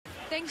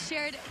Thanks,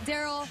 Shared.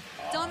 Daryl,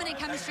 dominant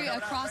chemistry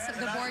across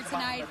the board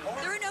tonight.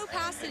 There were no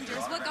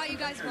passengers. What got you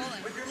guys rolling?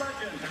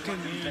 I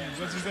couldn't hear you.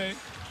 What'd you say?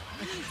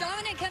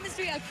 Dominant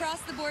chemistry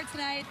across the board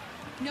tonight.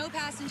 No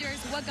passengers.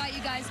 What got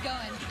you guys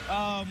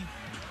going?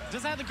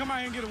 Just had to come out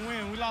here and get a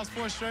win. We lost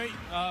 4 straight.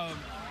 I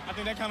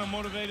think that kind of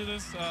motivated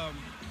us.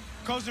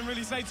 Coach didn't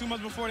really say too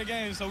much before the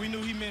game, so we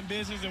knew he meant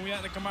business, and we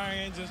had to come out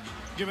here and just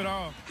give it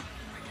all.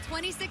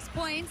 26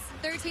 points,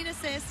 13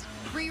 assists,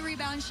 3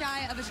 rebounds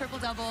shy of a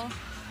triple-double.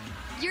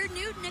 Your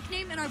new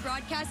nickname in our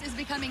broadcast is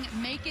becoming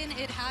Making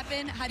It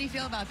Happen. How do you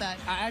feel about that?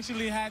 I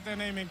actually had that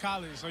name in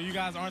college, so you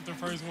guys aren't the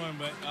first one,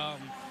 but I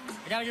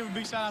got to give a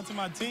big shout-out to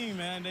my team,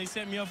 man. They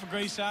set me up for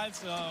great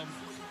shots.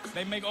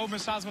 They make open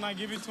shots when I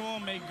give it to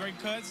them, make great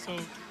cuts, so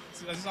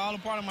it's all a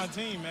part of my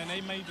team, man.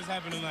 They made this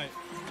happen tonight.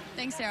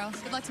 Thanks, Daryl.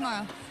 Good luck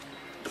tomorrow.